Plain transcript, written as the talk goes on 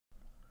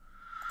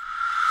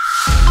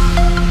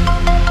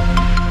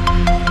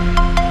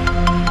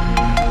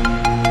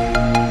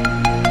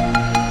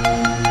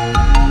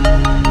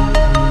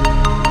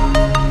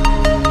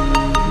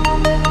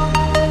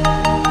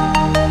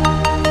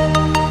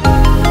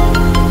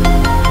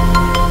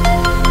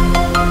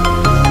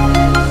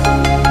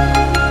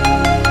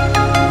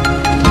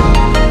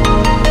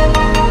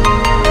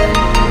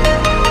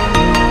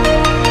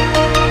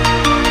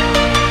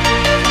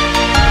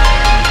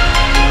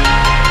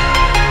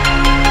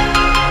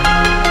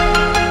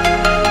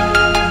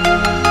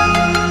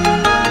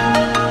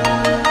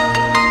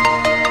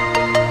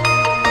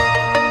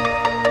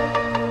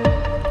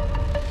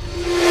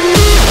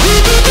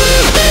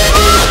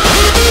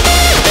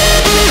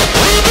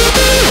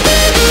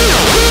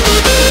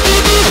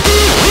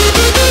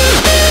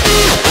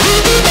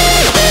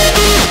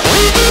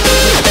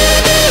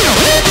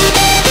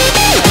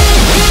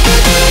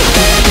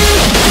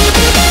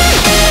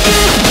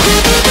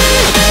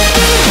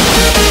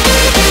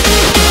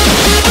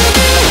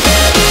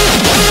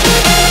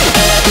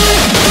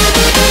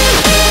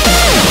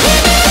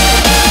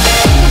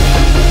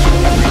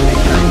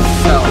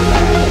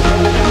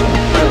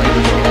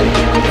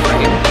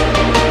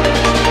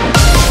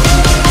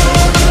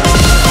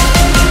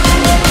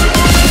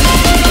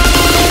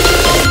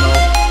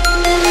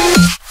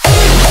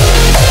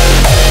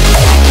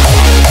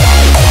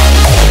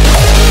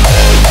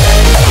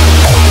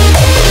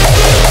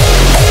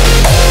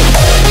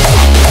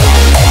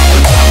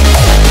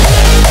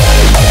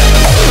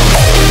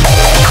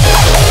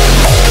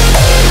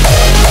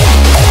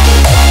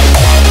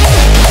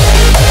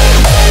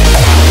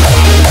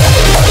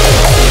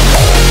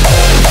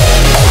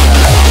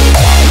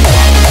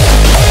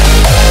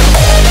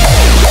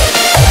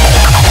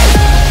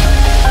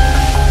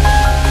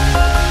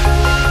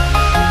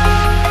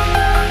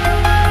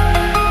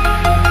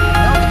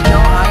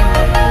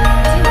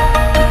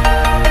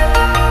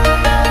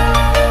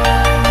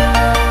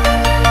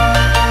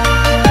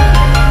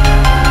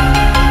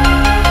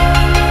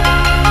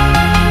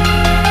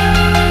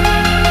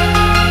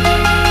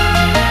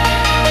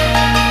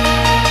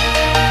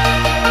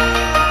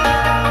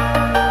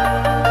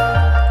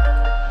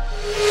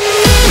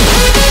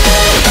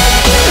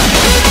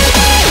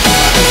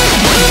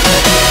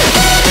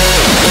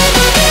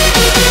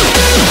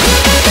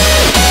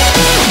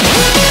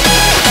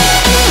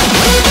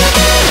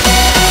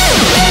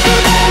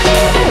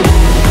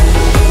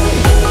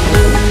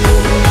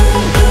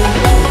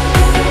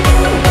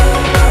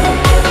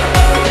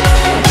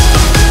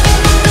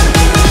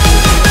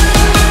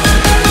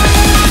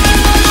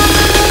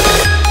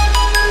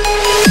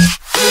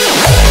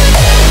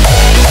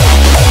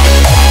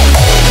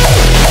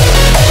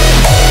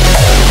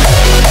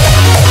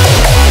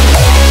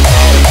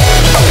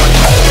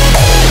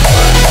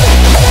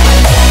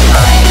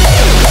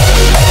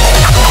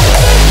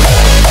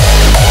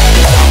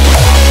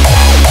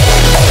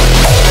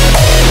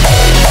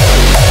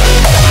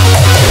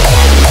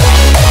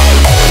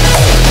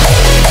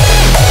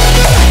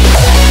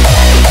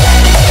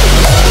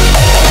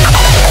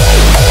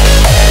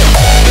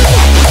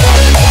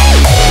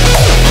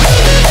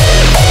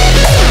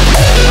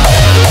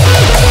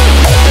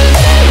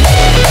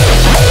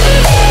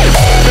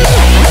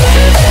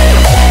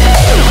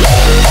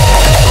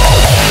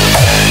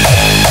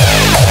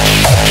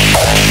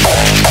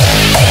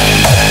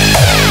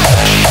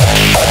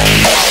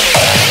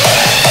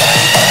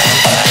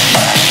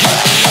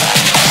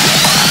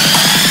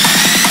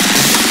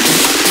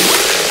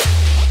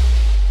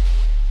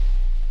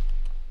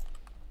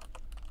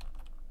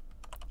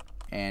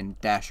and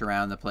dash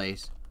around the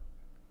place.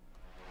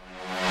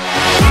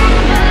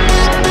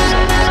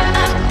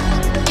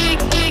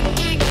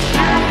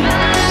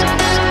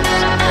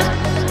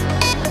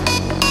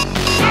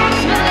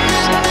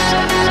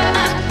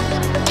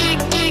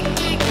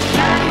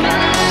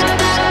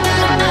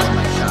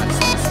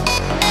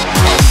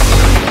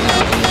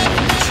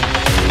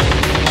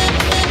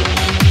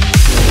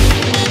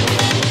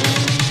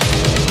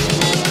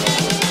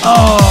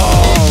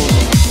 Oh,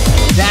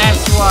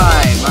 that's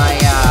why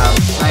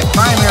my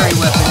primary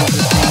weapon is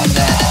the thing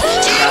that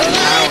got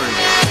empowered.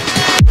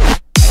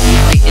 I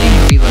feel like hitting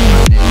the reload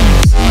button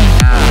is like,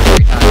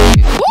 every time I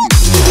get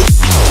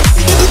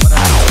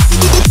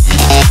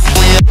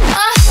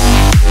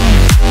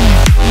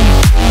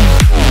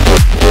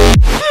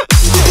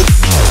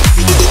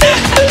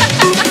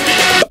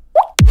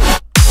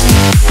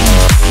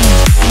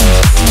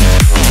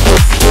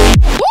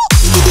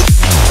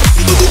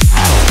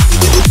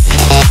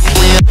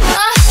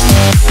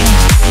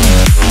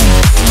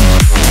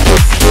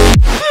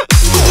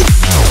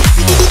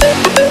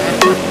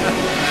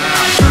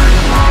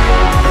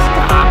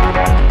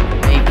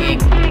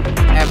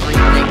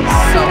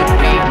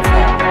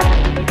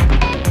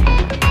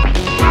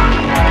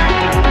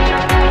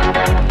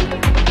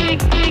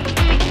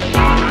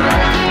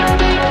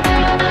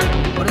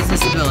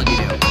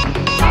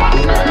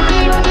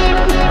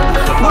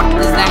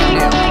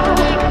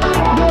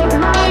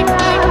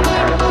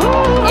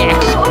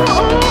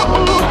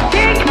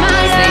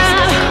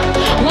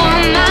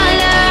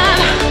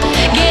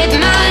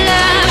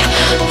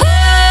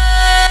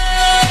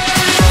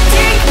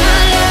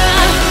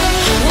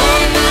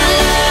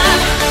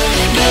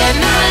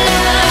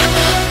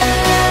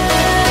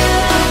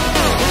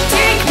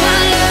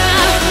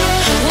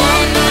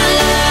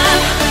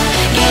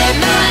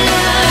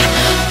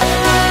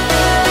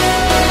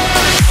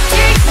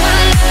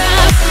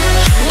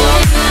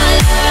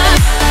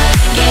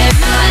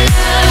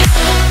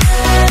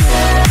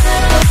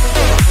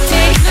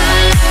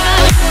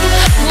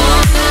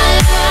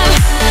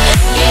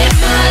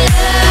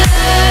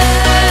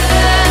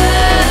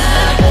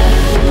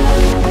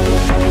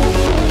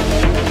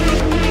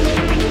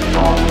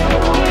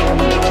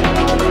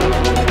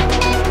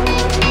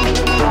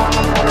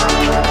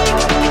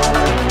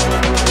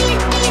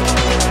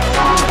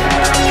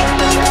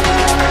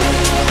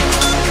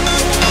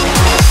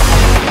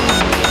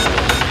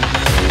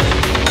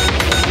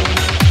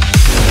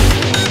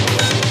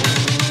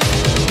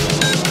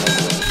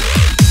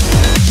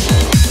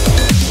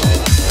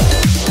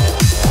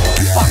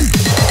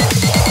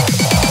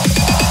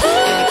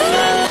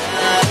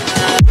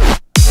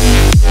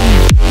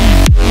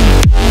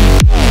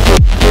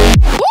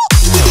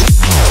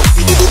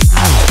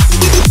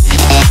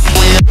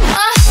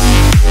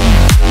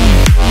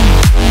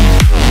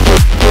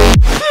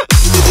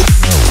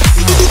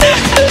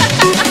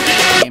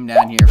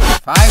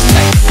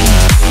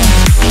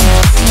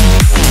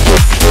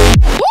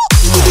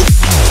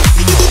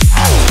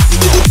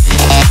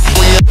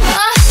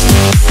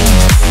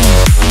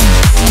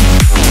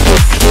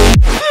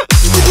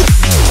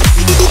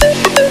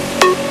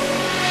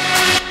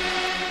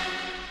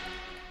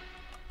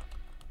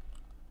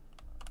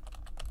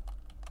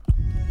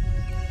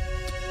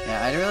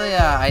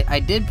I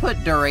did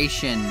put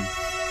duration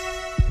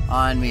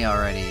on me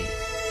already,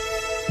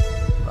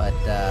 but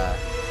I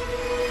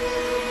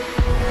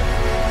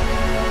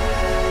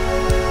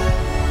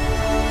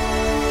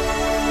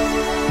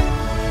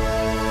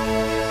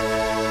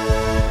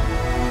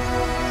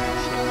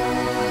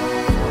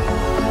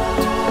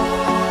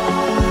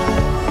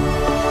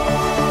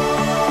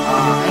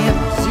have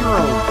 0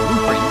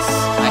 blueprints.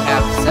 I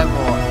have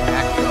several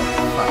actual.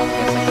 I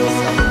guess I can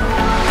sell them.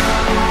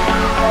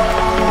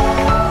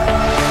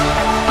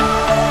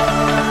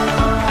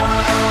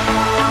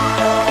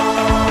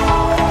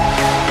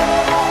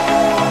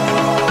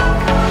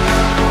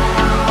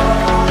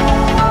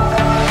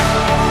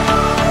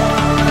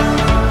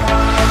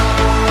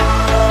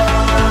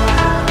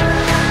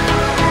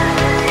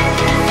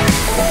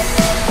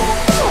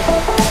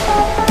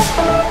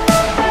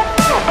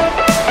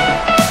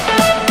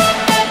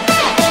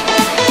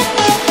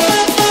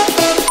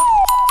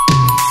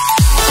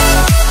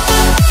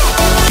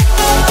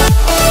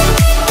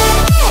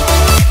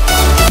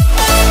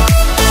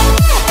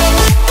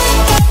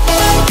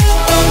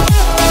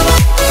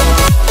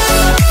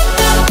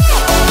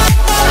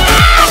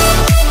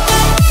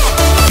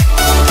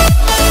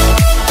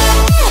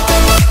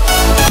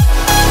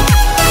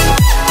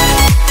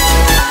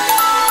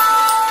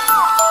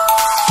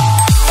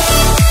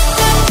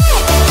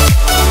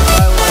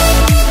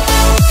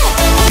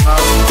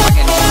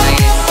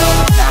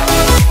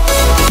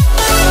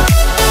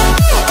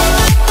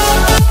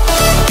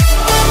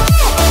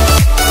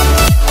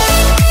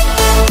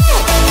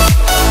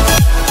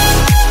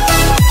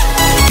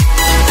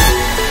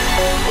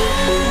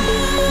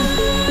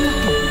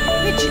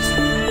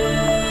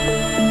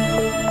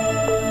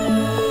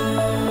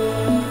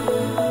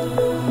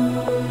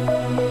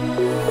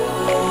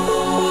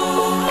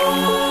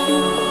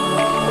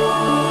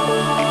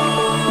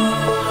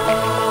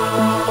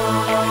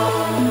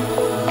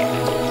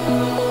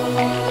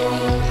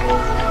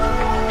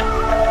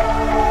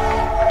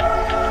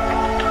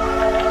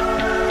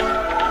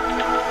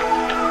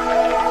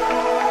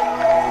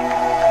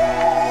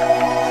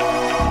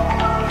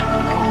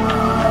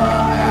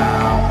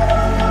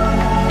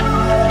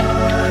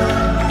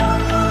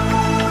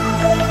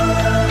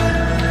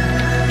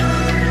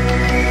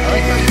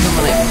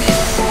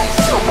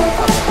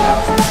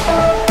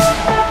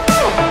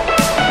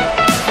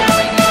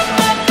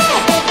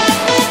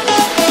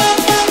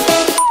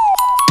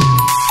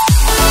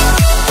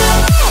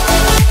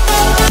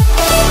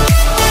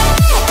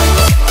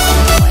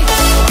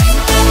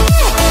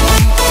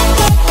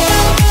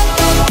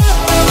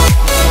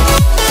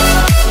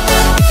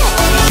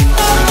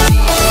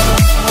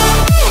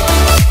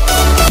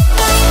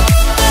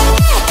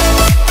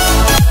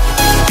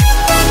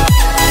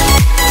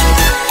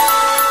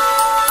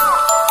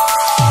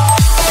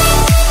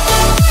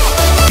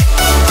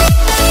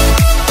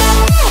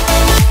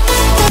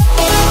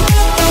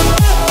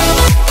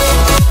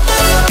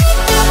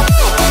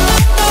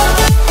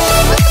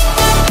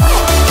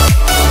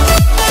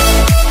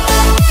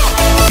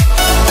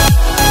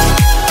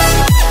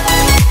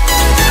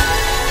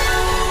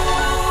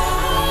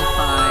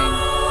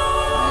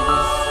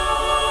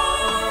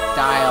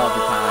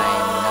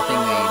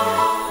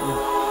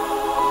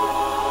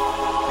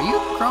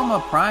 chroma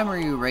prime or are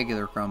you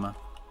regular chroma?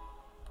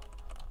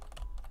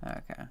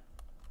 Okay.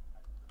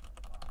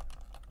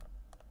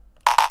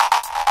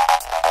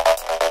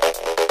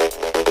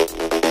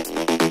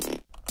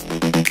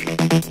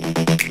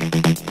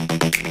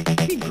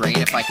 It'd be great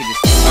if I could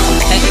just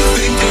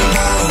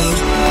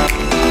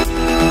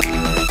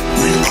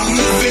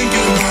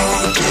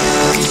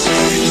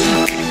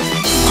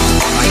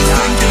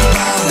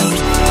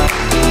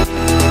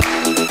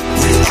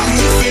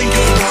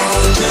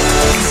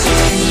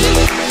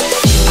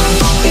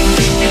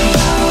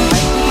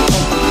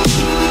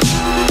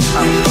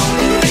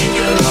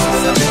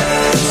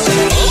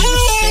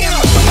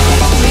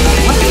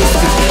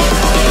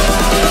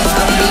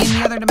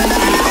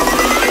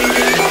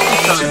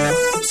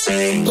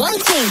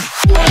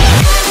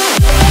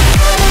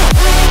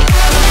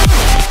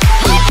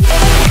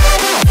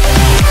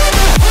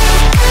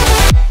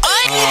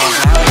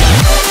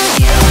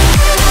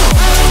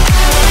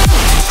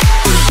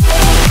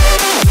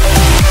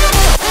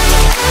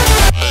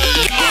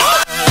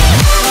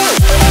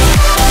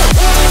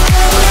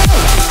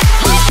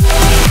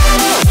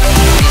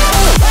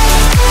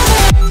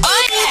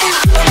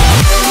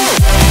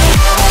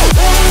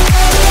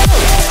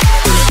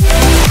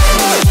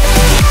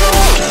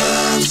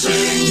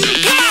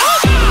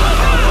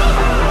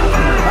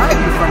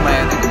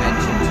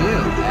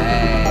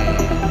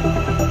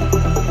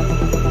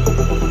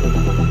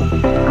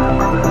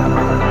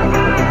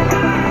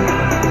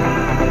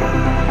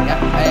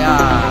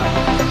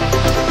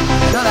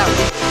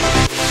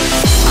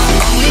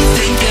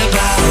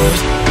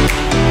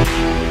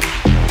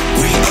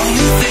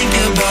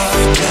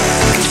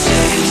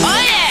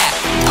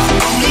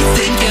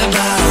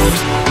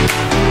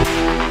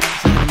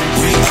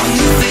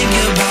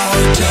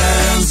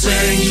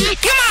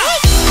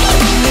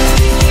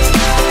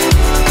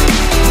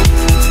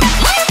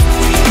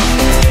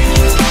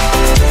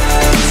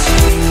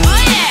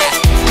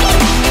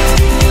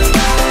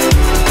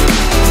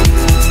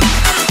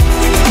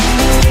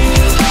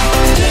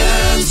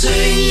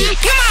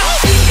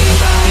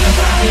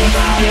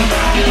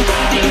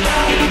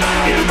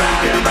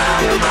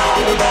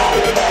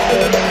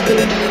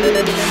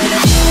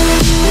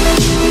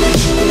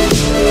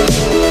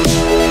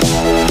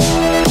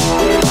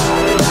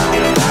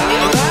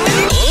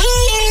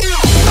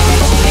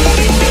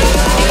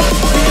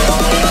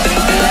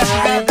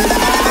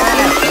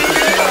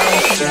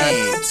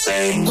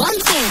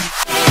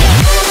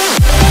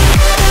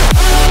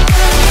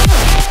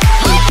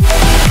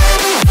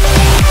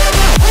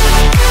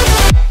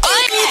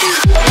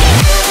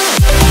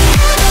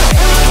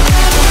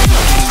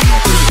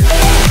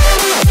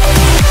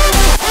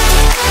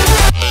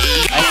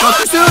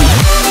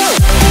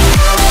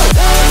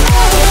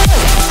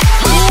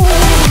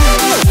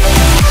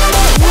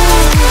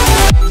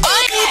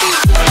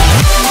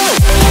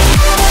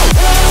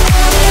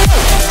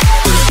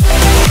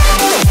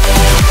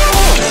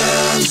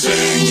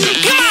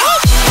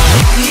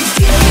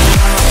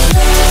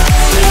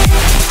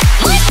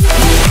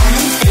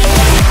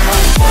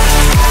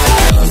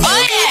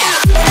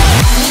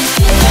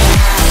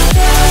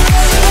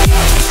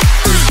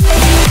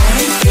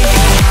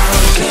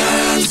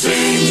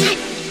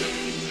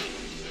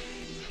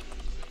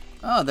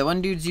Oh, the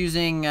one dude's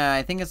using,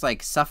 I think it's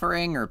like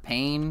suffering or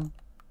pain.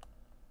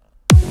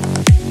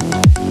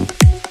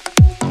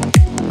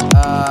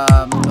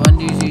 The one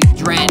dude's using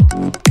dread.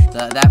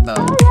 That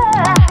bow.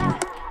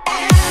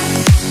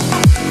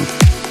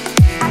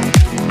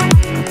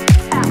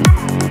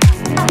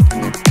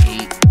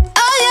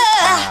 Oh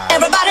yeah!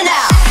 Everybody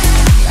now!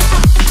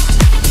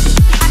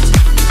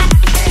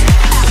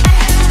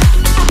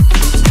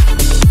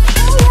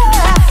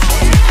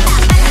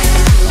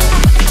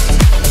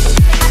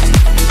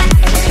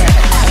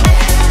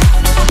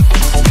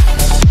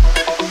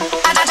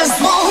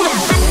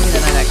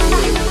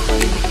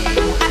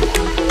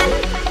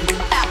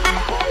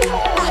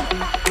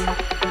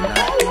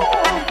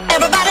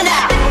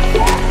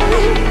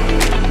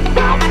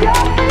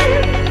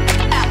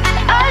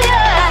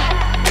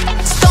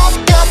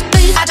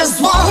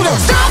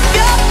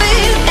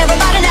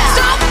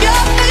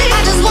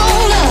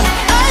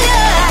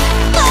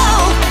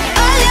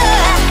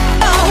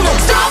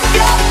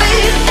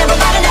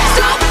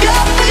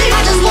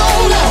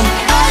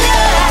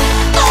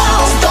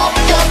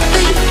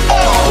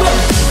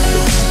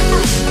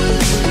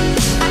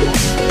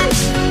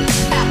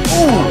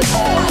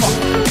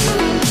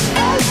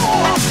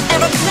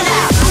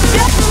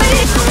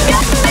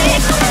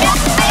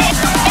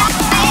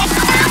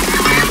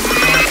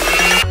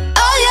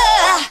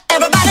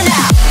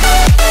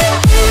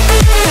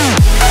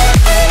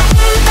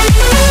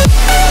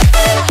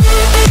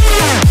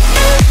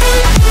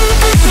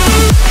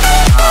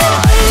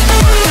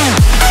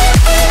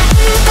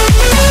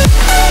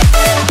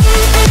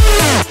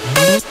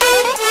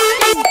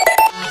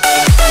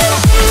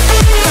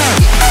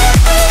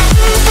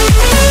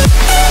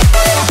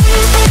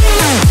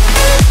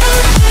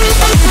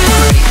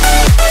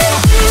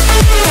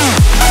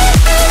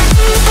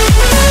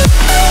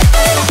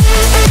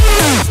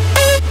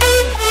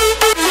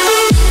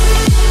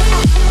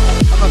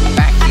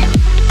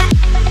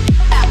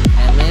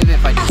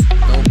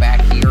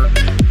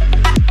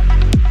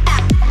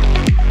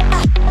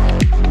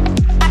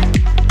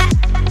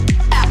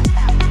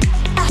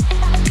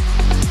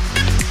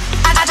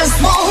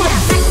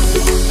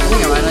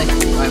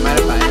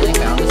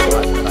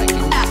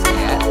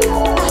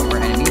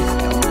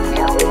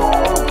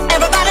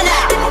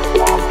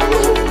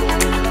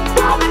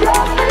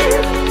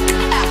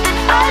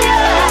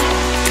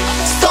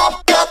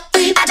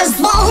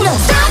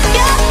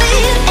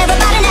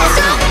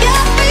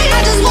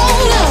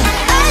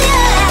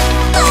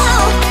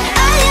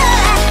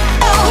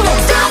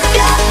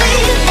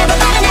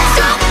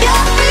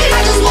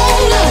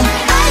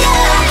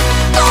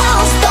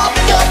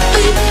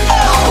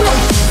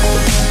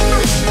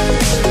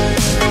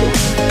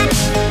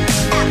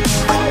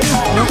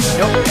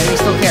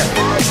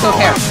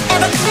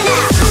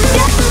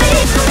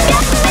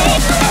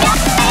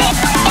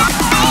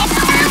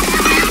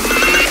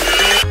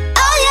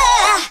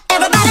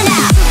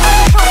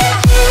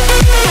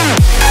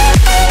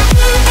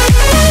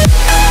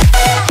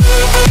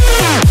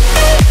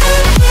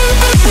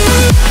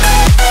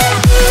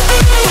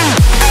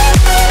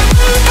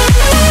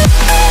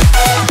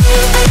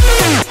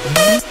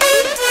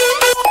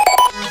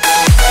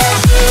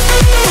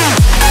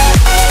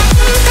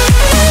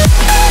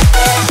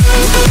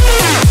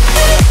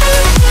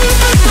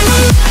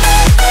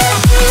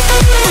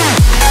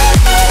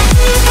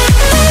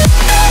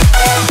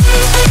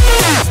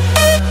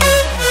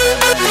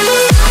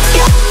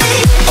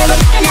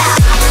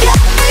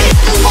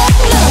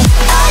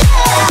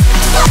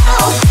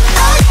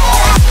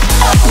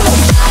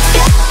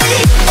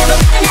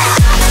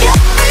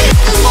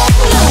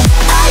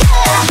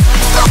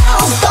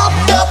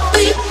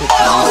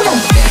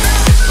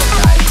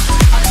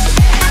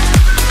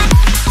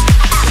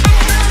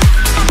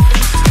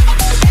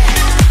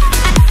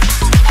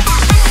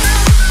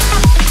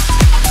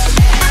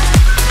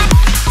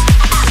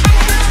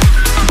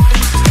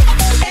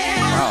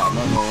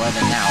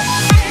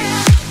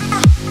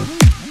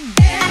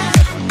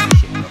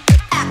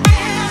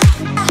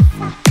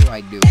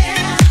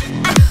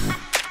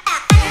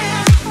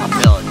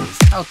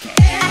 Okay.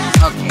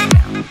 Okay,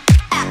 now.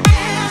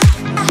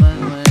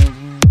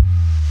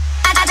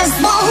 I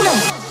just wanna.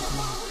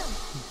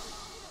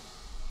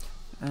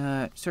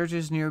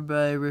 Searches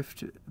nearby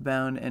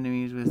rift-bound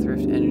enemies with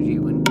rift energy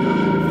when the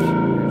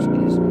rift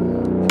surge is...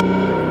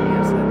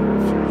 Yes, that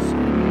rift surge is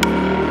enemy.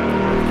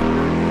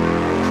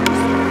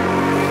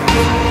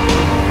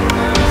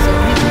 So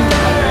his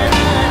entire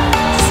team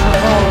just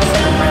revolves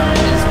around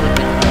his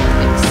weapon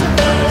except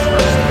for his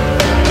first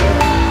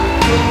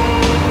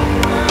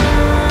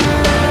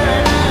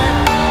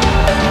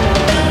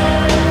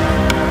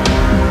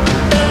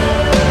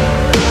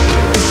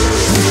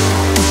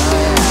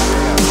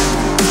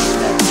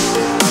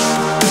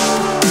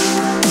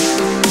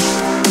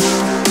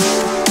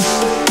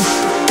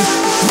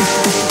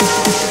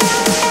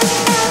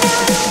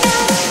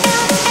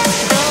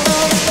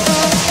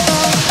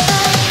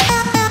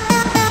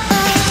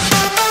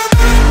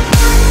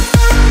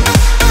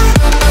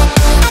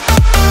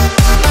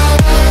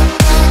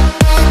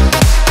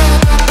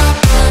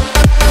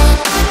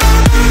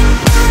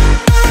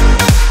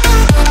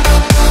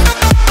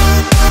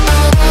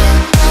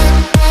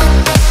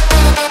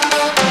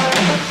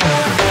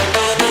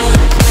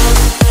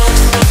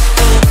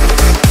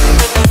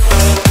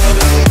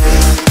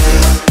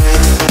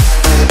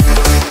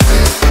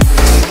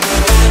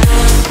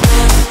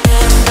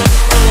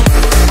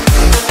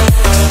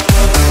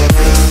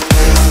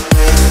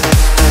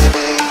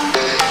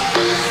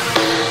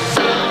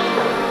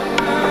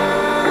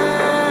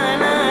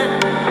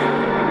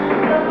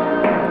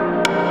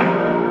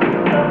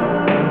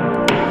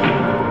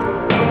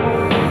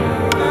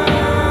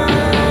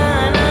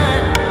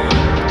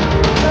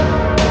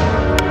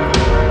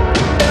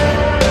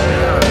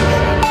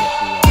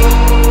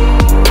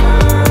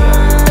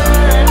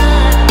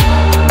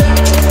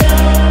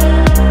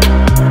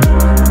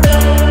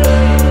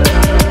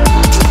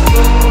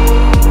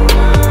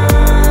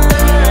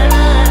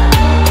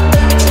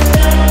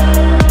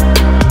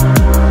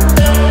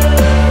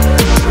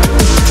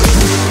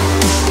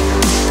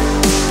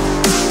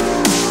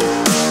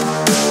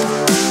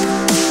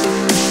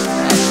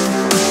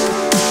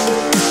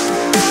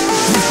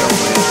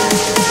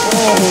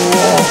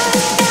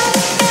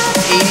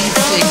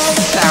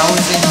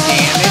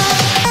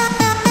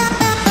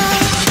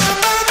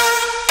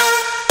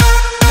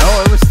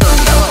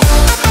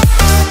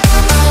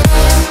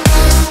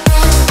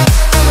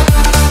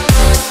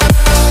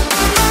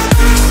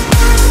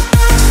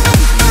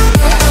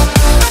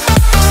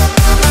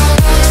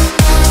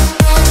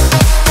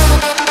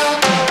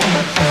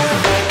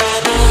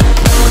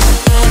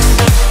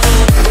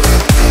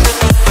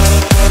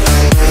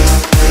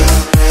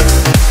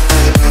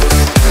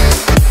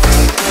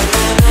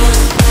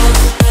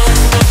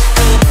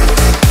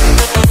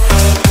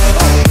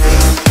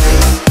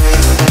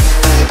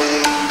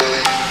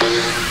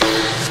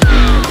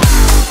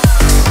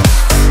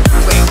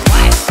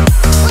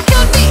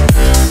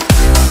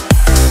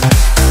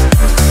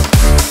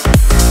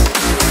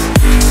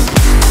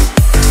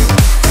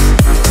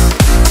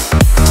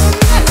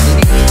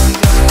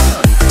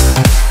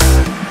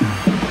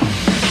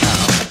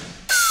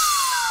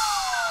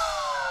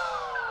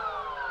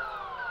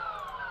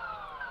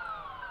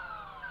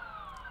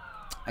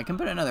I can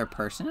put another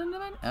person into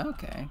it?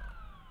 Okay.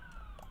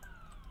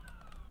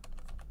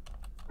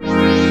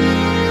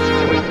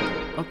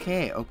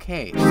 Okay,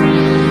 okay. So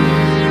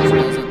she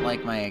doesn't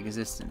like my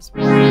existence.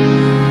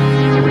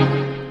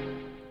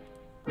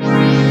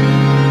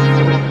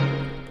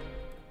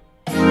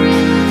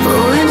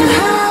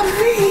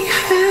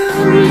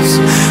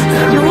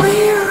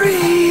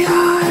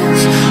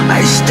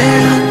 I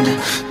stand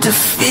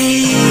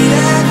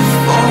defeated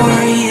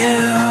for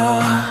you.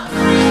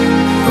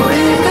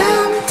 With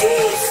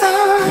empty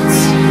thoughts,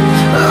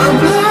 a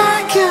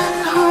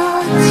blackened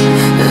heart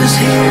is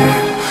here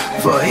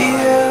for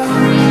you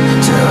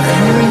to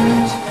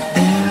end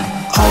it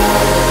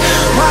all.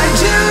 Why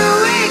do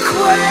we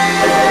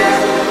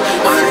quit?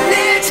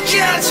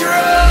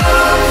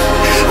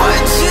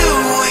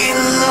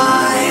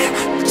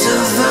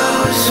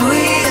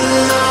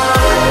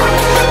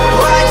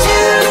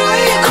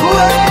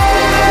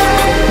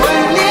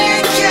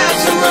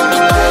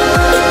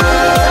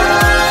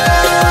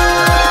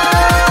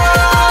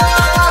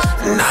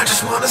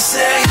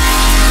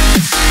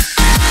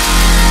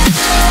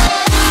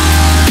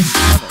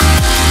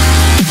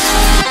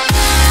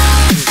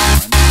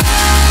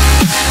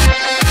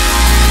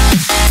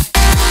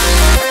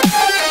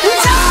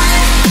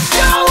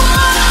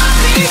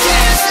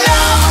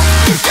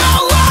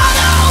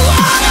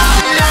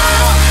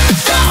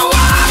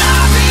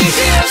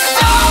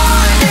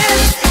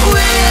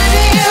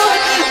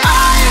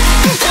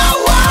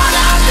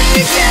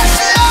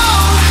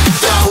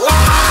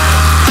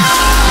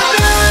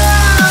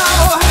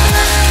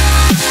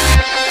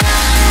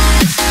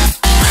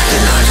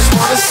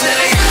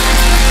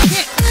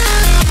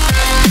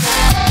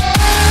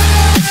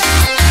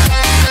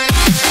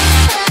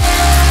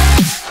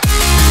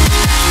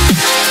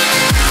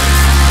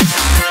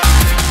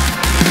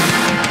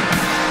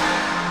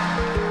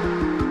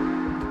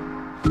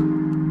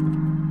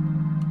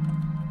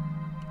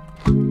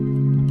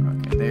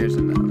 There's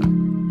another.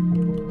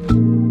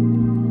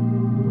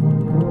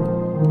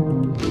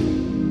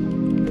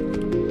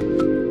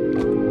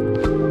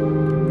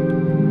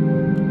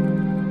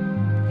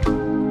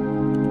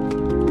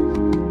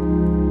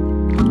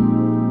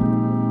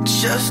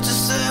 Just a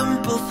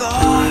simple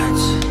thought.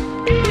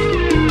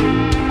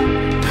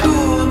 Who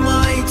am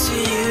I to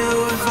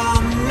you if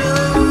I'm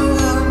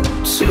new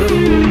to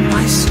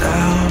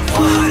myself?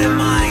 What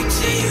am I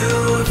to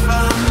you if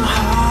I'm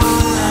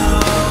hollow?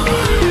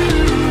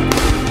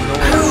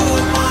 Who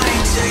am I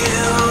to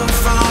you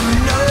if I'm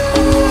no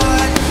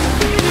one?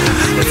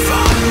 If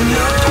I'm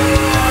no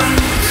one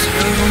to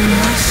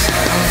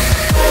myself?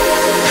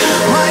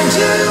 Why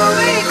do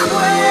we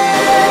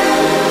quit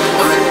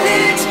when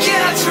it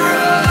gets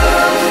rough?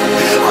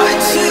 Why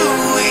do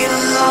we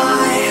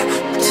lie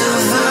to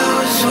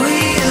those we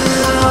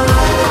love?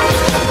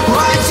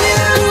 Why do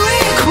we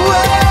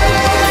quit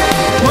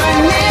when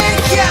it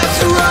gets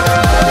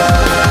rough?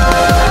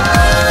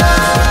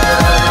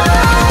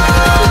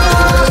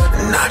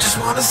 And I just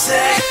wanna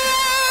say,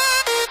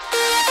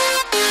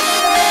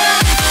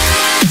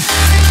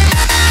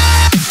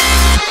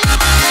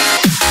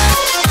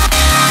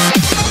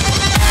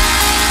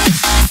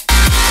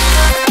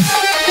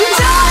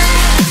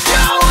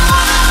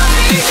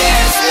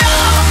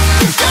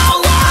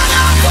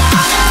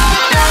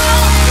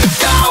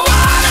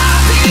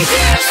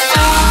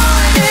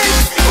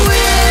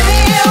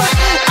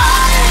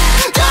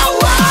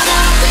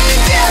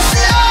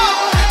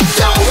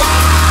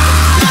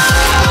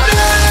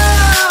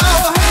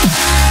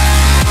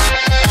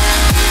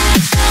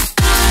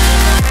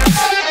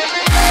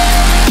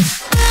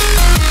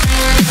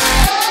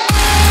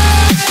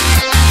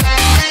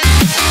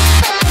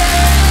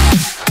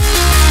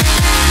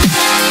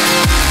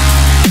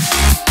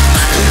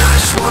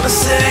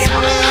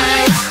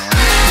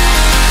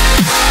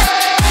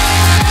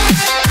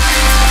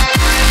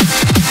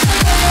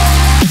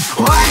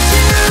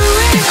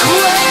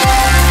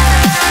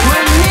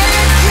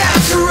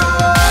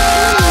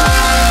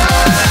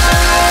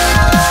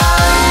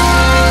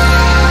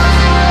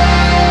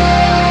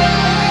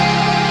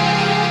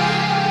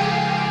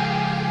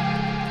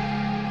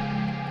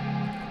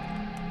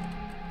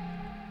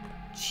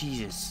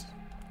 Jesus.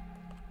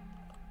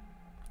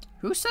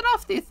 Who set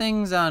off the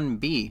things on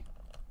B?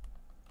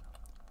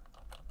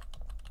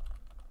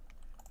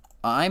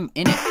 I'm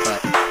in it,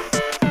 but...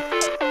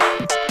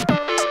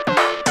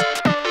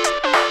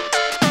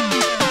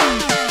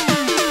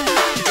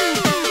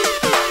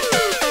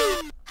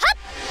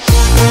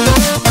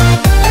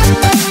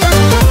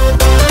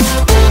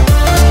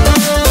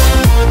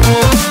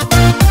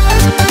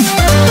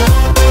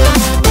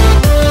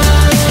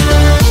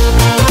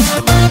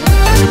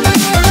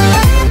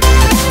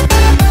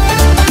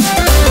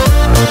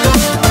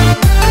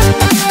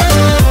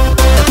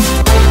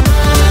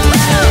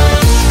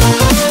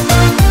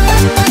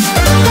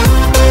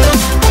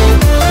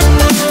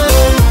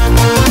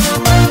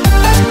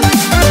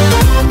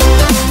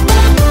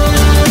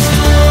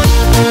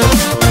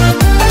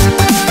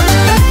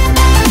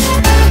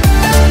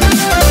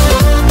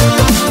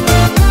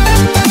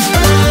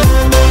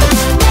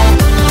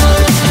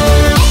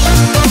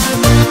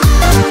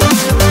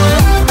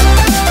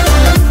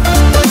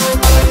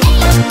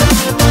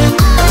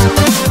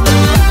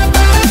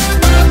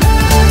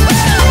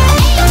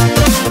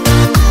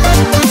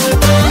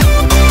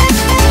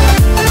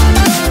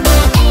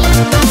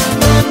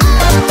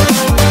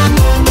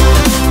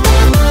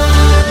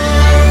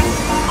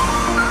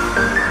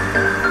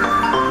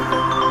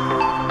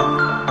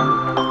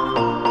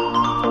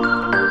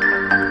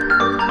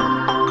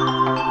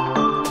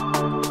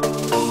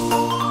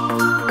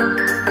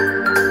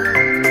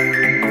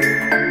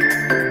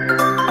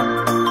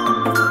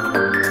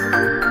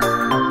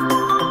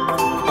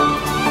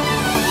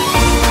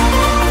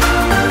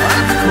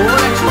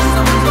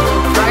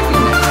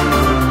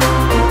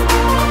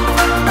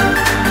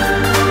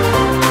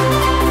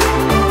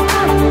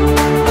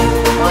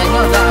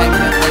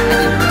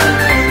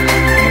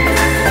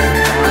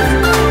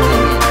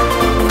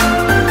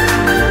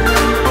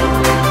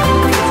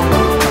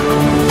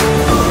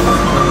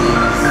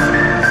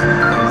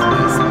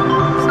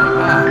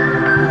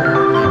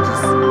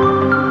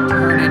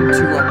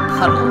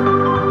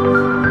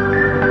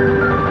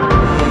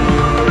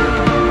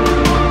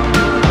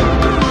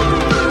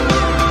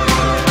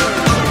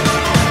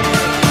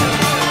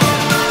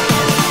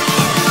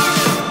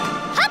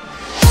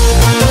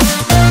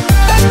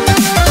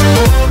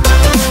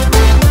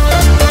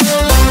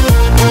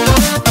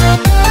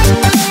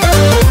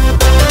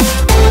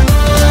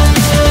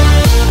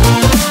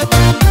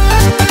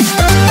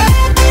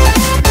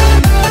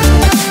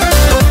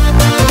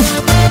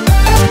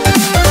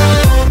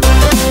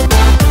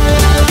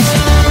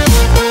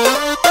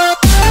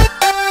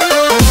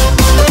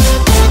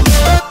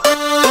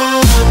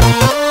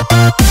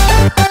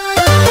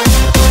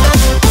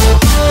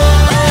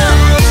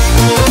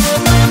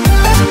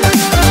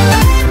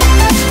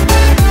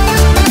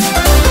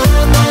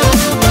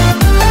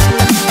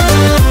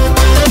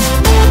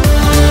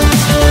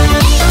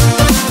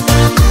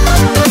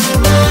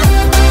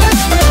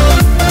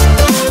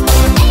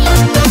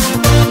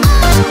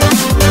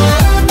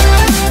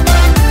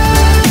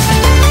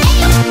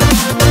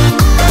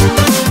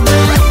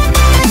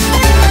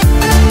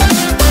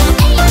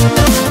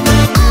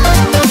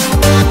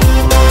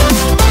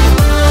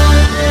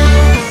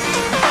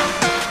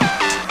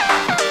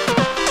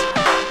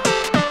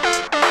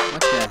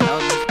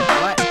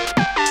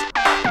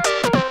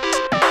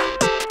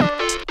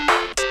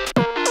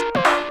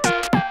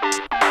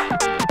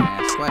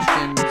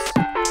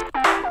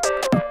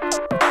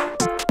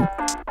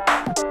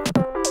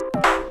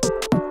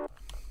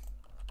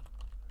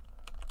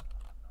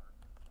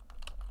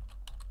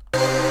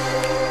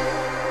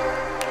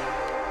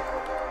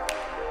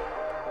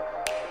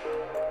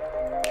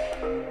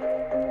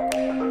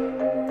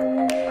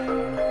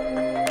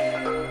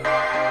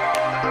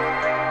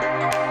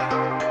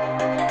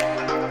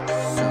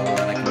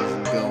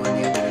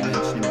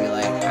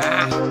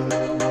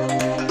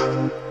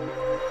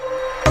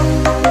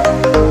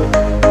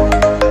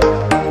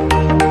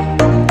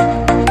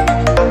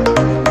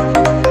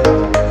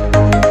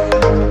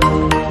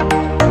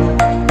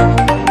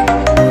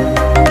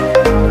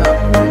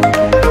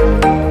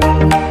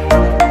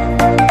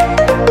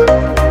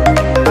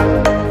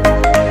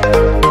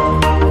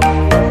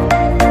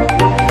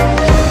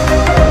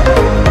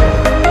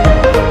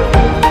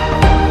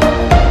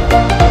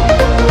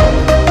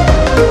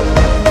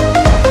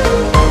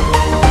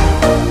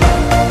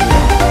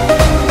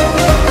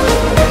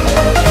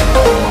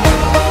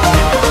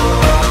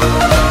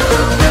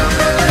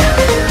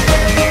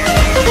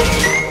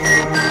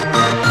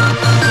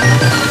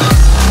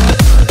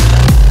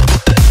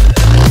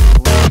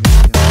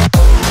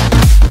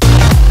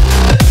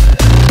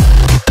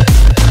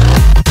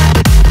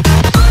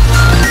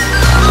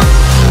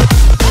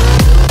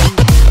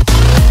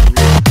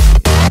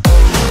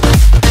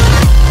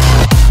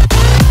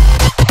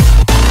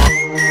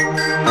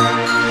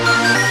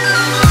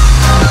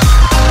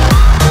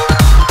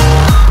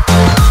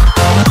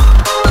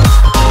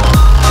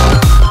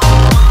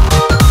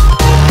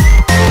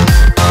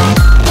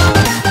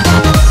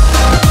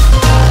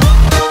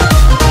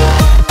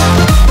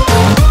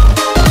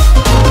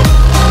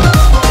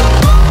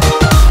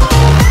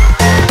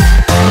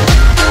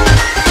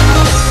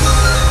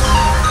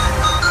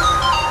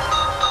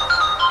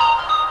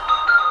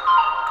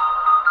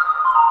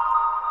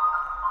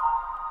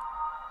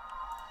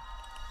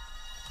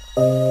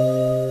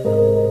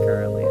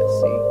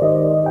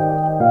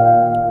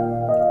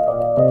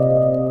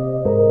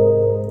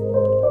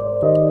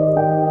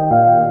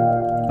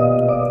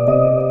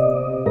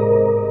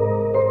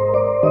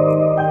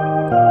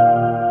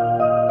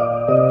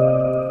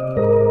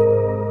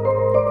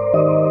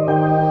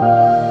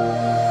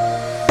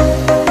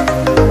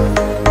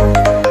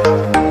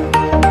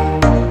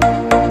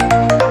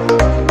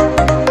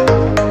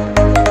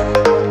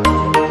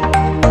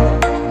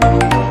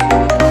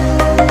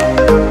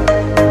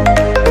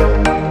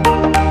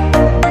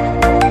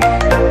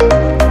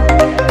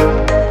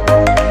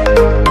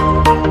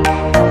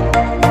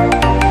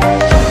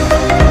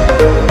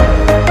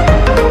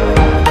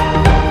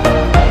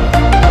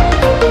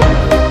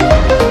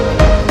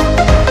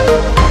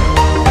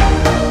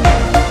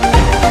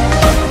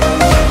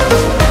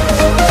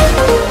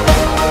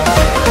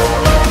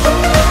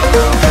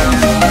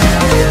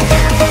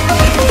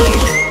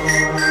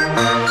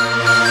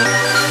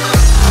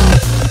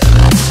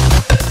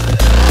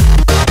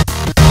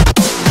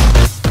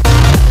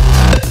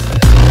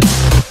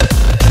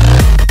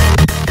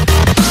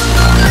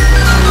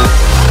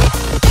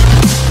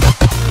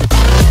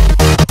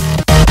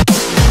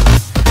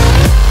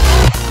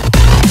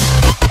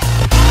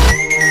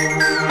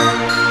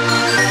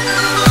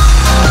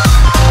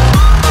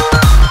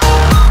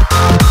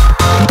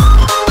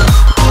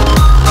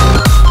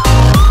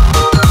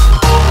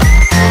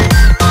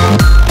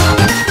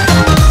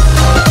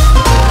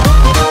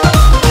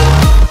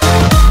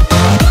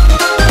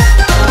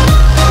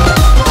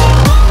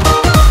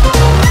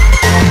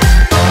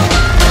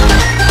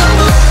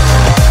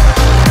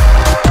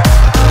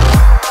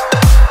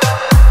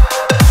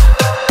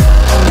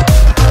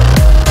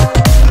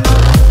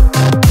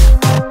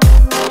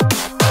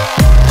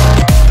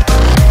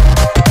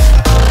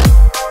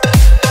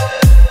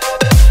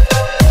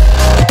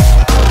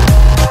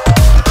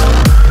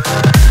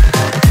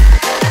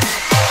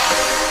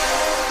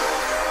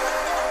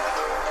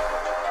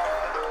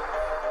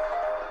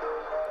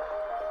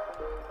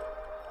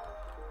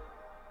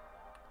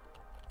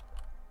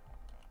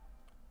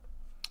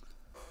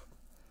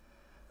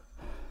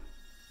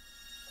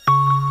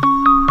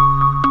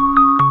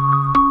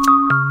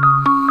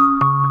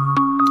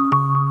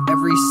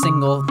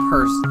 single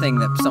thing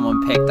that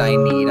someone picked I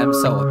need. I'm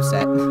so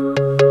upset.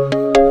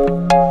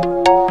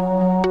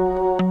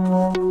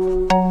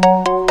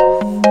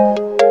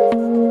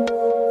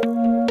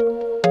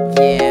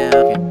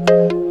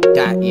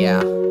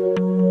 Yeah.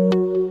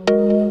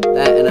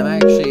 That, and I'm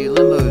actually,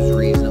 Limbo's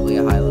reasonably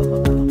a high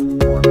level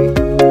for me.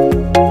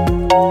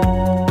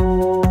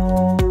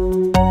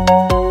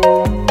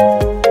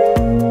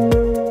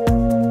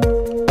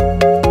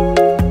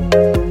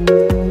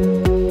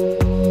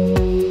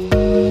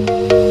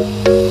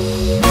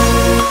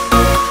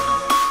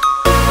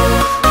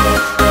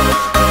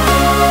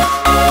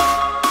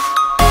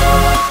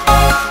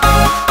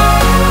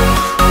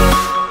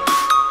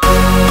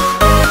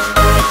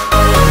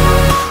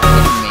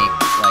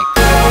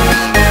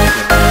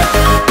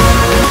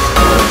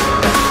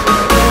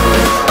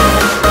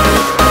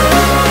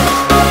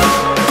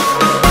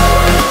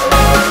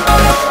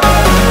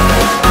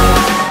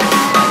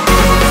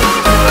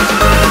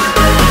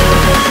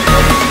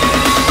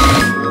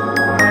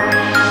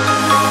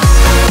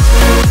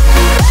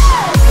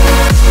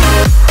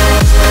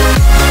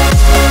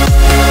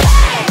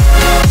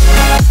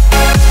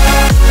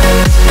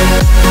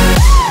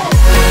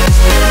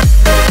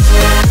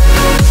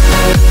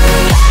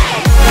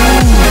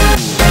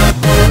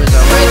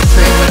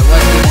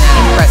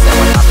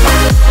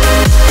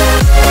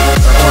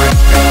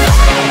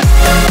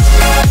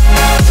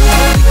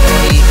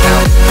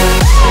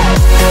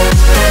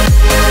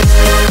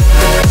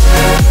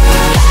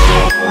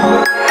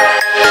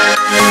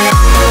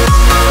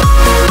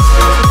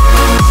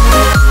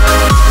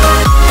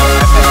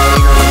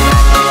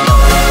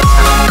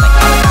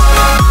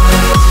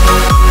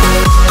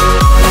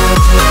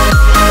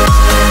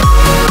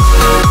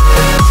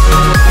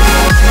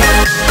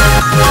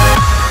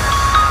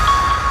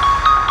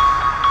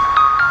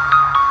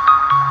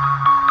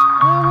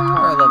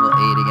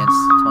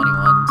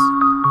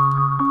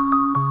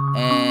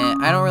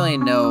 I don't really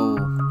know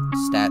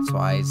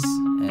stats-wise.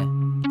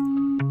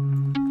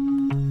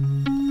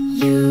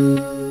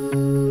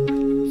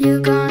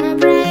 You're gonna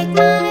break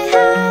my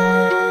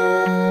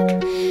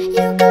heart.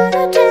 You're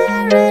gonna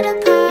tear it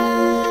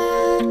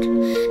apart.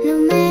 No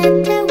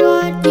matter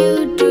what you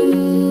do,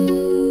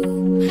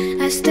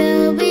 I'll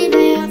still be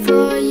there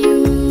for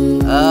you.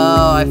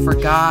 Oh, I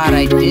forgot.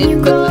 I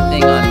did put the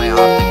thing on my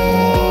optic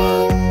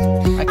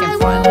core. I can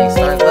finally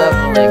start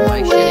leveling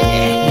my shit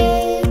again.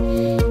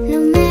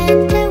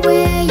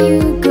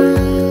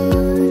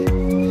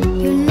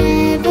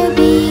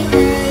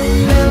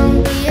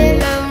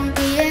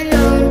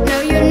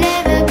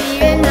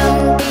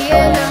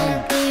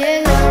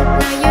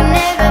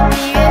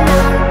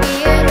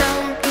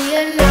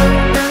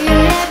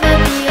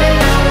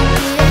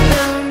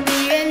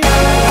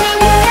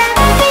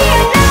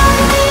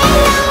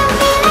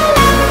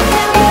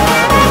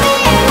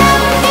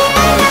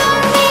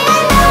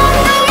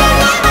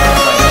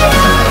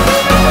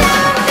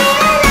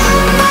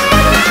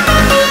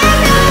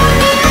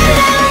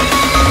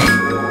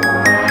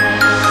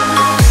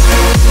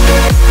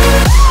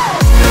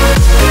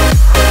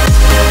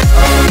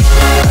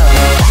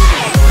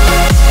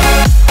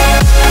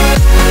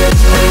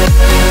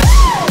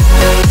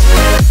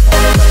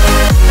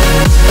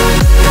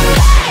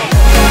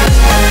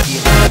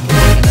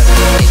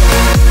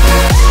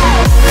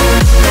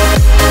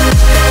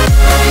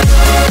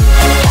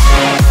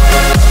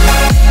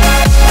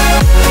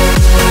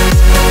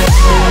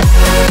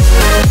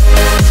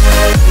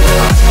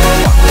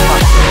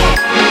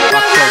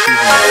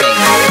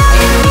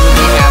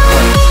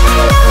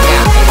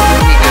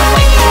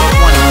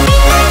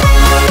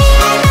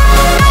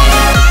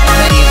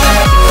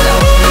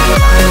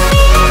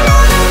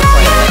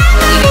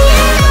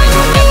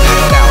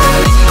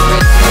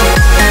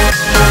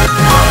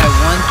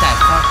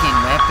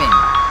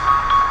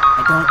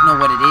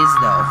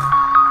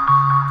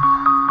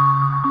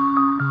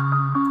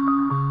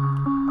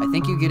 I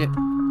think you get it.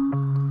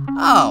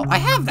 Oh, I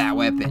have that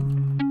weapon.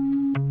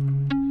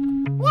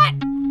 What?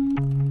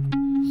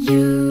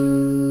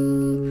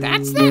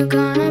 That's You're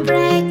gonna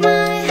break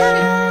my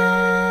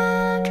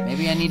heart.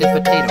 Maybe I need a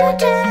potato.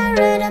 Tear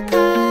it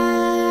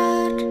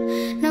apart.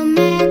 No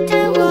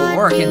matter what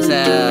or can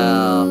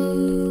sell.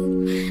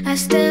 I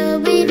still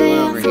be There's there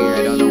one over here.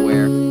 I don't know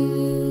where.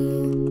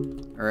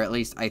 Or at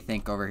least I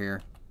think over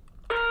here.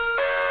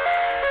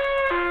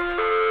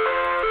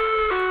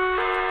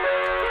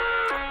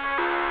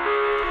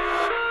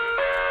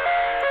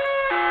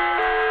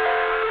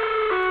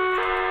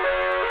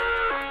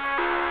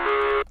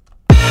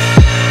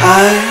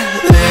 I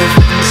live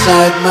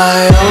inside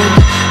my own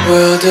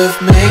world of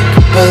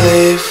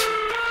make-believe.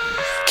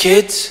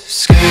 Kids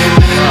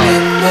screaming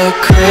in the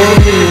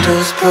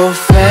cradles,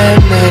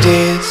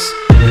 profanities.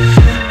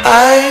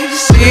 I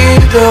see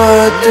the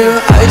world through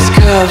eyes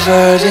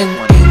covered in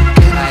ink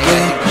and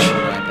bleach.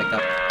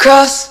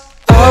 Cross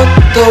out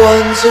the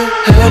ones who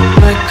heard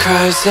my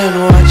cries and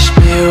watched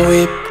me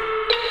weep.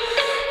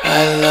 I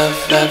love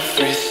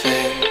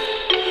everything.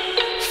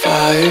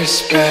 Fire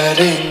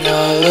spreading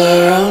all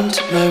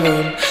around my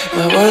room.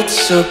 My world's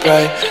so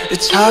bright,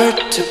 it's hard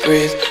to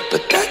breathe,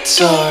 but that that's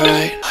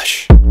alright.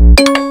 Hush. I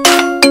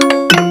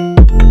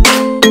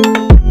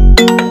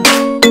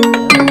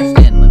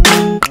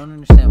don't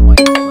understand why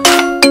he's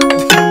playing.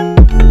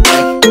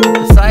 Like,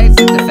 besides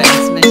the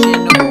defense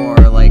mission or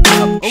like,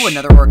 oh,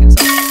 another working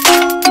cell.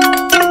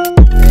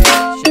 It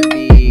should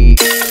be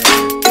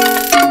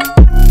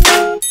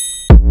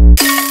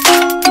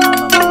I'm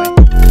on my way.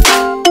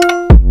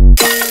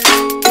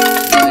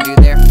 Another dude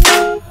there.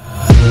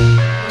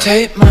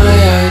 Take my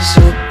eyes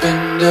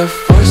open to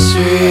force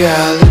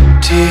reality.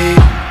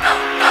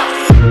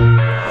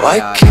 Why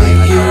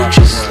can't you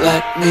just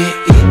let me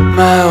eat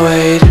my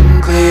weight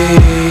in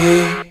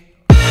glee?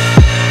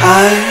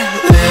 I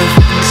live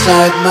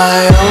inside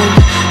my own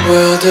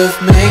world of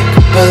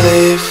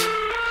make-believe.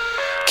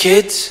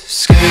 Kids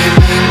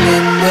screaming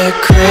in their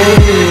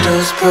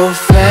cradles,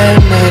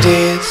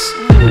 profanities.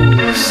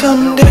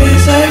 Some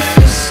days I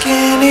feel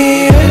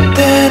skinnier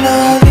than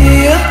all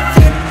the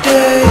other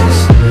days.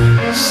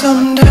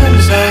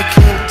 Sometimes I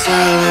can't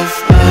tell if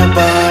my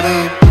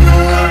body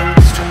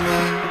belongs to me.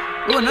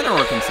 Ooh, another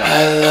working cell. I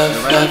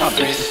love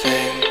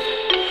everything.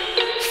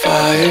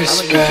 Fire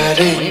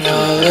spreading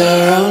all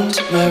around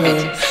my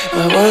room.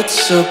 My world's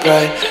so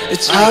bright,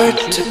 it's hard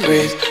to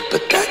breathe,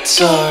 but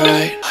that's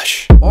alright.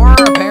 Hush. Or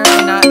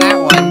apparently not that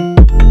one.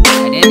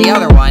 I did the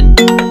other one.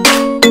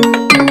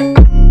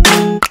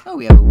 Oh,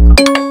 we have a Wukong.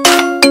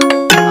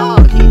 Oh,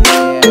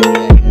 yeah.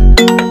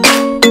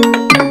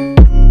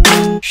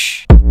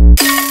 Shh.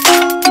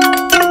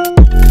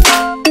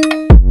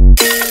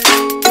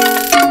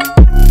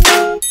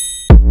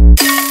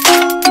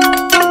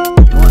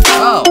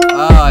 Oh,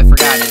 I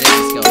forgot. It is a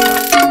skill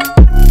shot.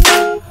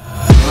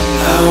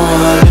 I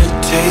wanna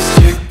taste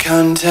your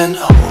content,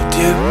 hold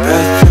your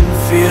breath and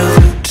feel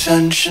the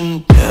tension.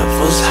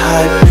 Devils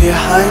hide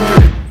behind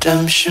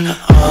redemption.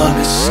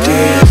 Honesty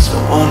is a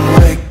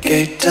one-way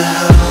gate to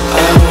hell.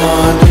 I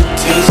wanna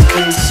taste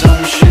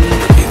consumption,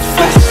 breathe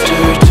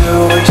faster to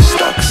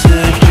waste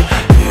oxygen.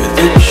 Hear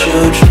the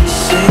children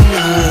sing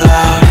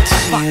aloud. It's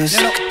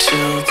music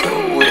till the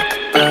wick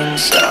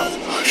burns out.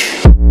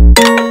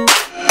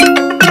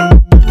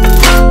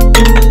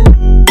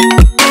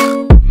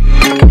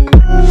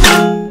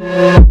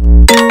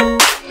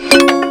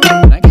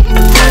 Can I get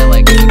into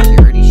like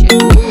security shit?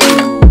 Ooh,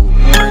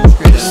 orange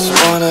grid. Just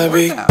wanna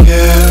be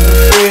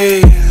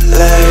carefree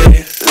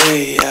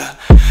lately, yeah.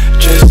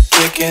 Just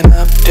kicking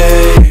up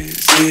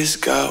daisies.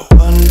 Got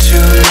one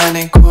too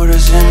many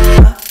quarters in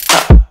my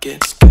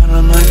pockets. Count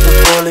 'em like the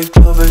four-leaf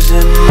clovers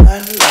in my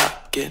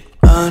locket.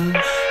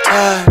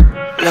 Untied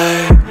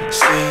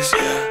laces,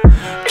 yeah.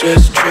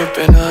 Just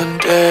tripping on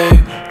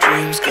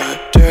daydreams. Got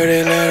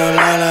dirty little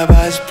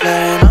lullabies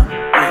playing on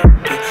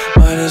repeat.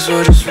 Might as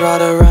well just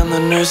ride around the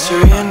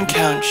nursery and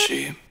count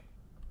sheep.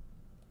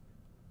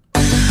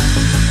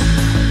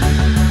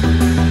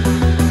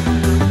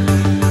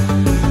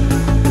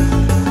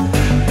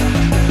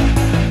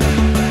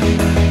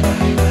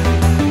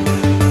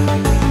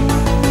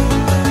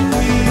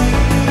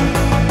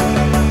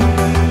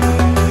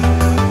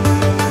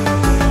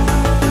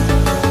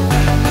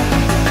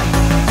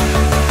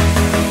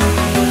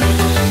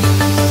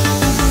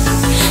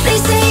 They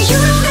say you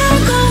don't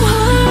gotta go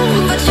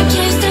home, but you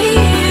can't stay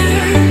here.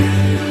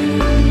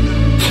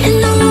 And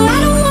no, I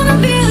don't wanna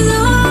be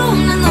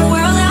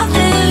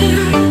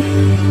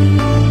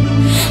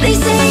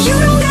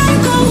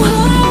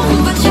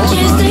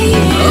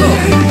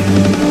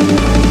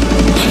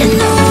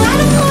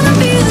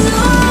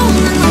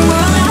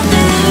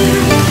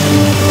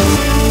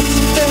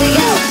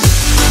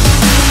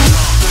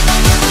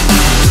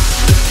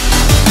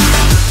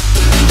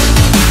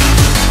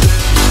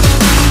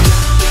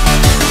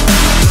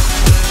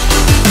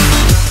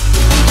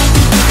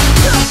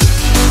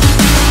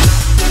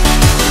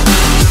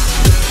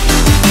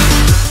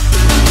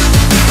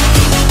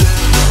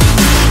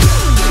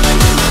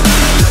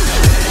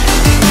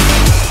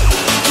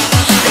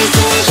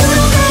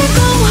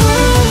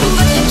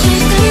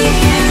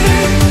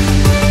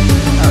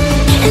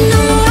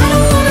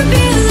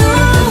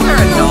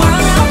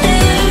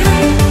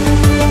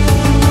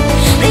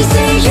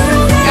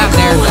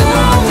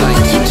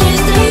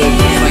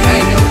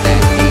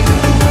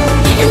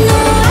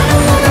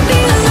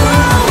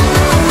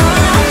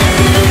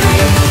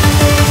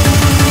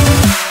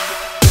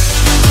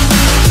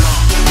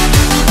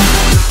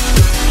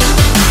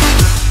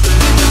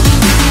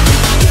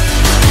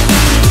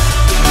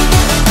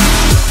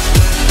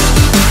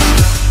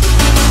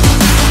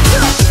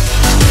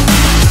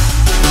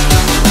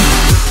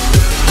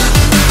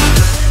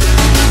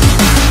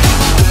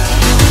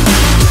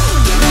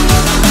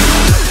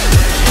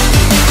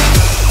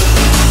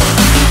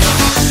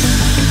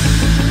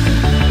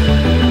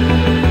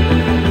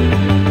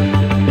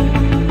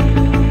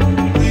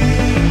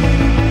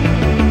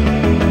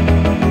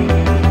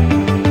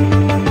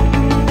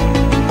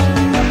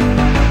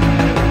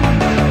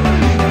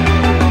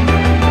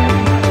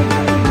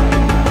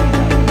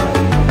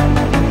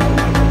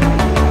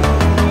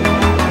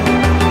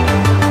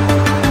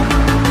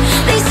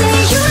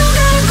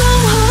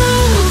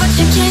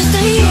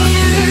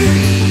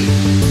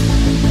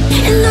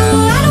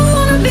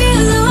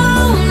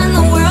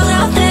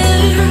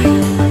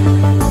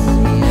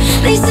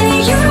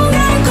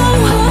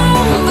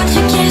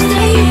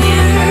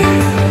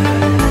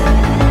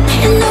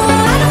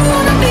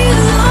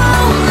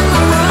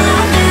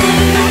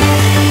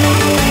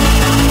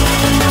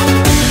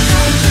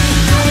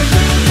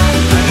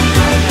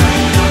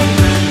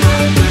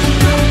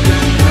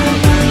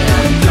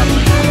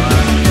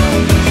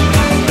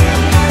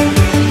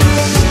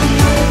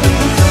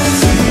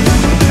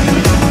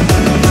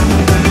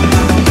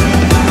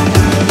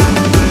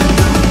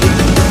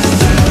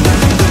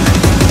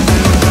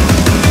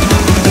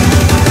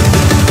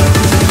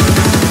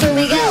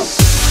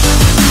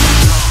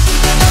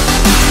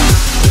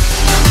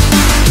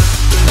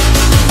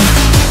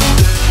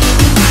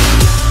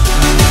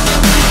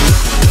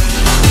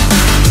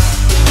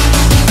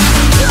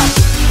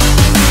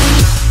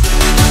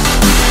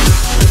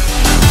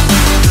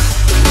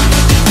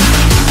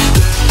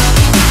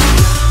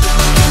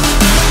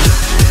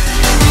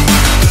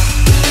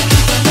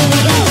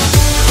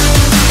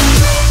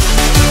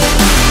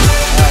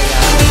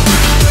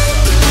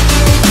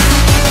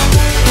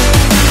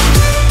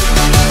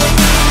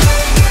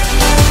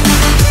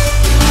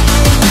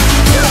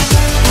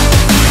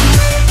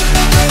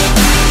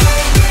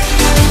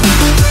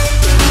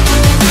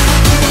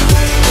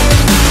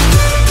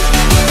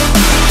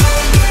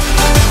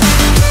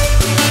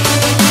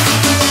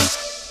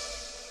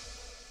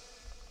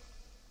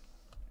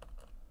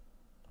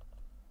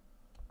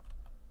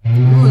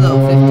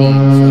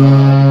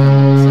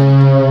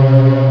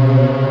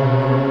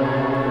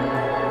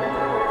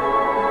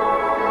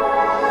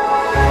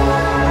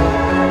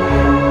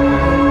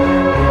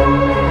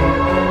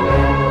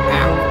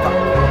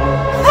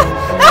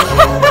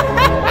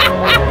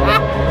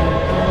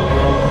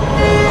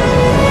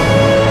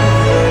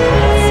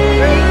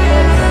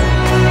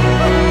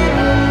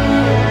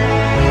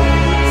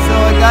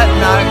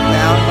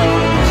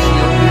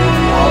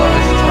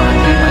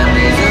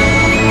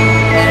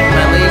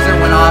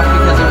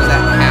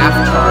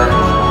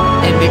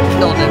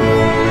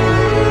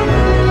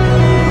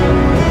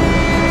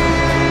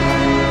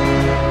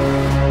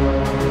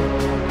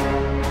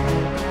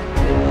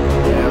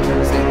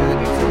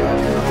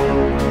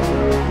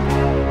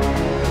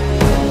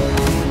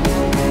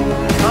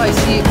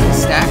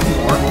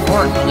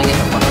 4, only get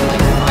to what, like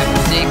 5 and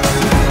 6?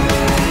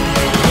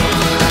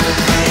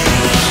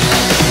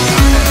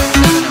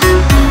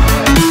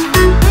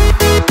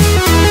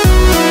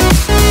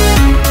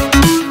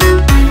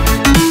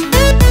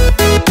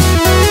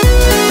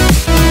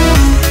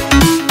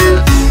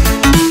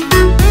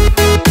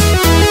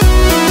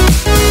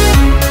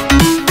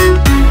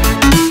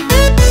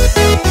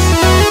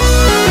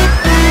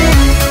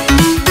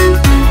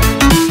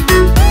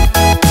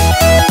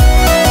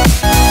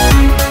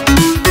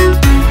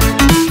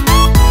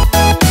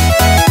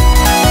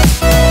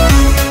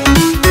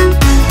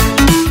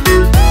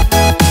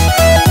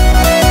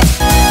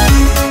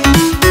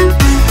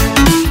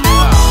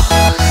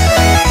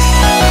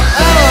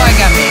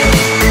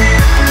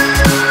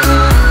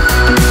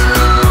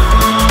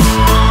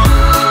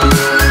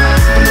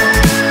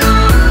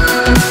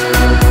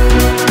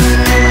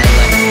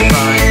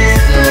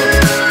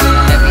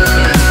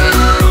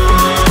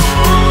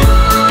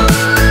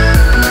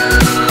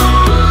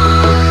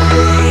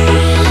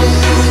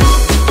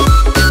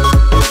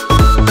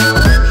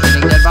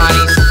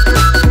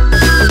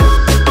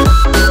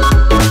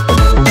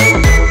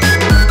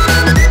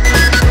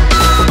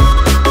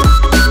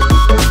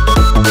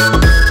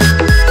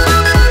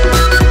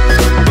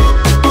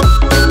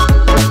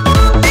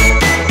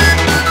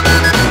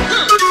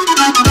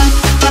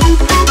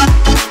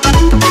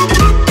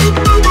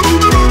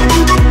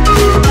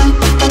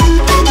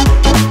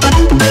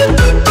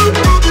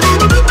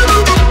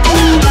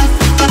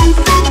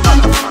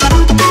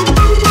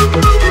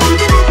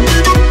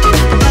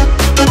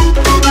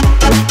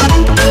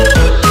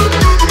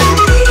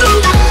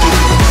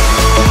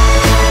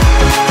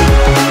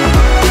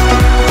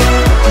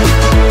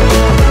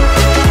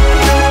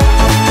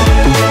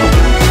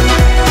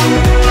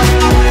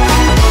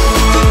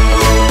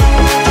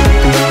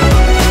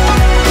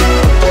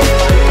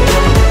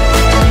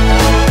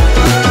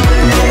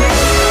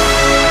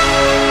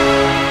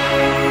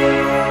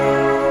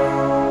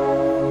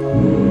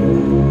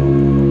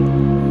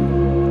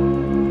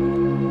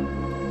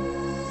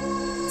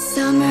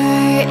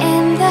 Summer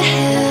in the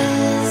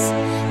hills,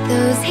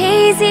 those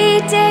hazy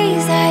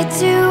days I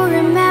do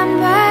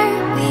remember.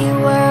 We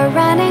were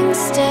running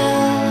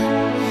still,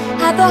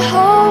 had the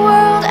whole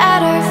world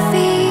at our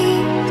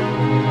feet,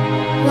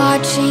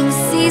 watching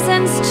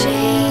seasons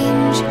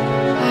change.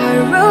 Our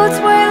roads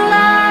were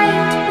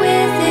lined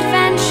with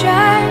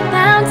adventure,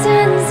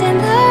 mountains in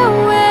the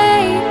way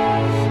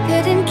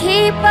couldn't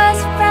keep us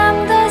from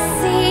the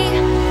sea.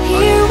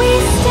 Here we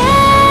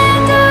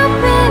stand,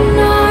 open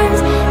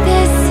arms.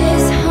 This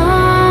is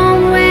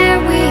home where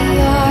we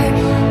are,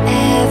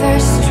 ever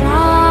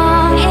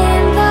strong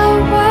in the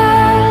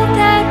world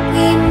that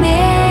we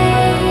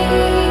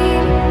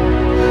made.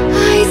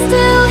 I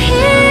still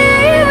hear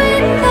you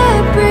in the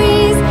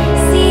breeze,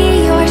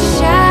 see your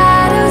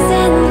shadows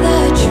in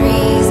the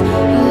trees,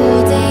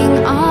 holding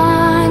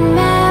on,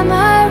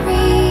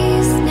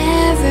 memories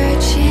never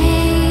change.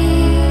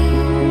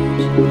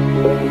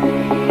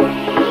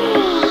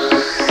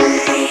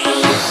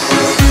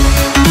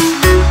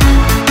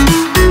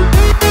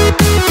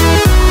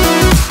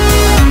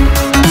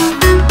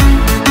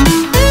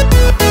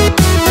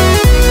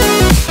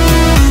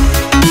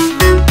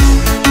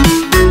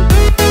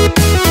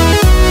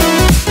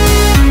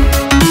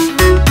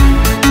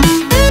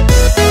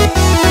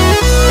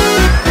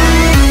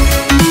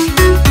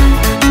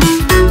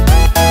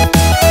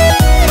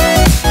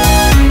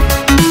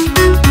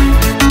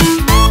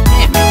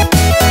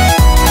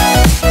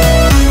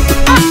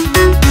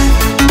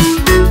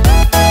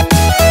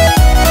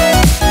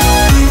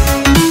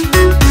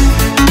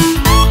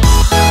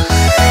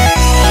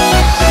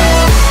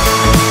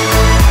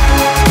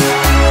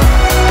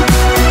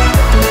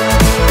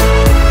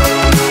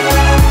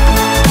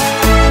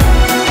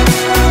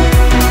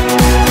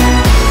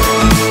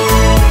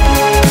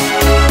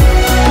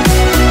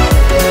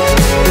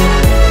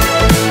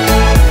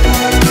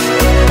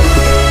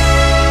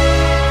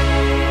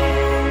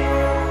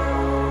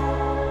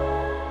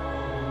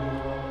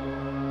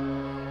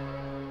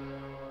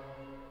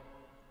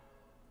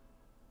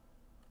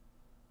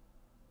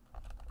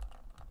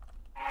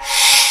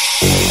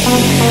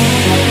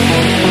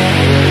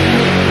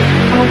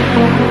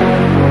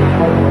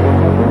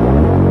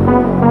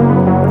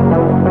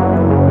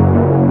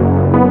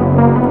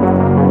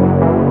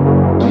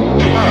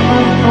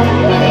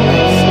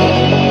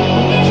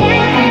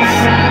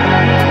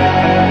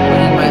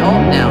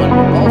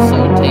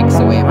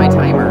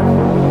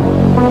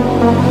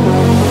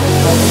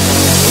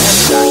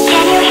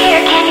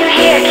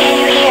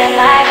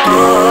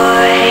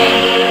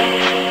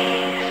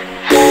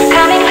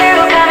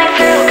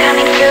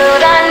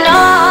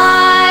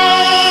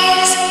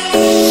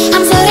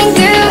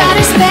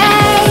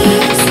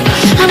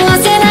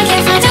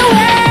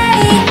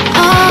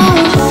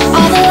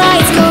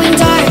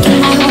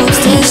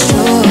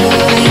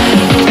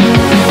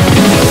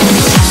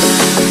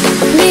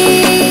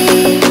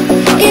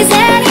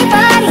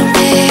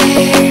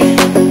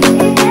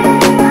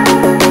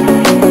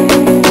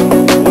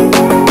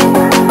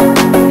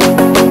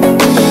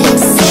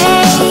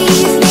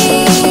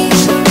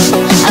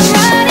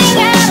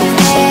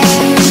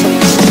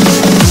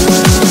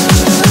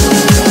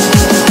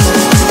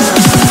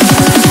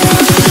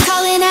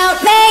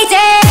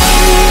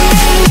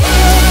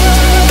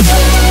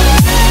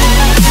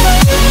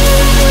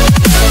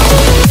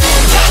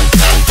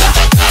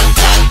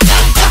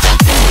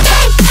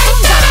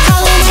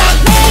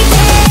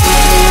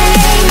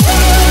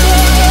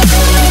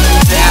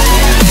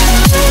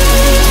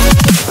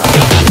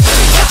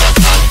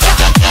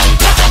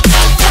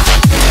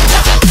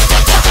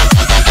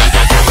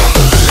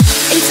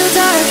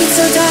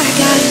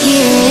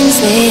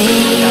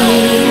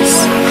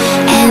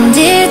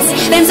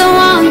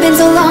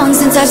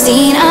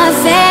 seen a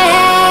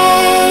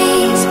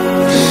face.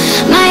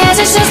 My eyes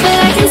are shut, but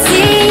I can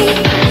see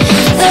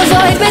the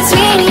void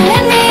between you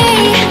and me.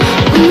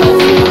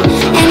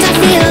 And I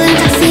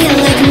feel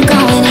like I'm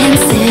going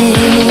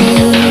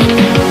insane.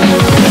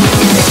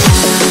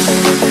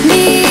 Me,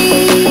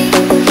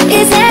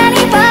 is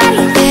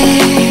anybody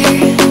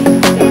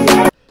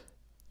there?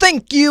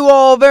 Thank you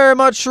all very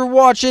much for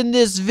watching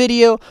this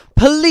video.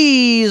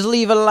 Please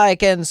leave a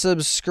like and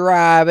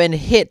subscribe and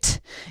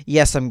hit,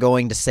 yes, I'm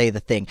going to say the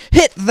thing,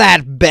 hit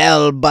that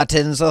bell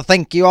button. So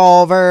thank you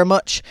all very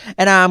much,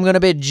 and I'm going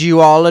to bid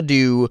you all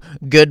adieu.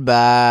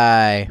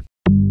 Goodbye.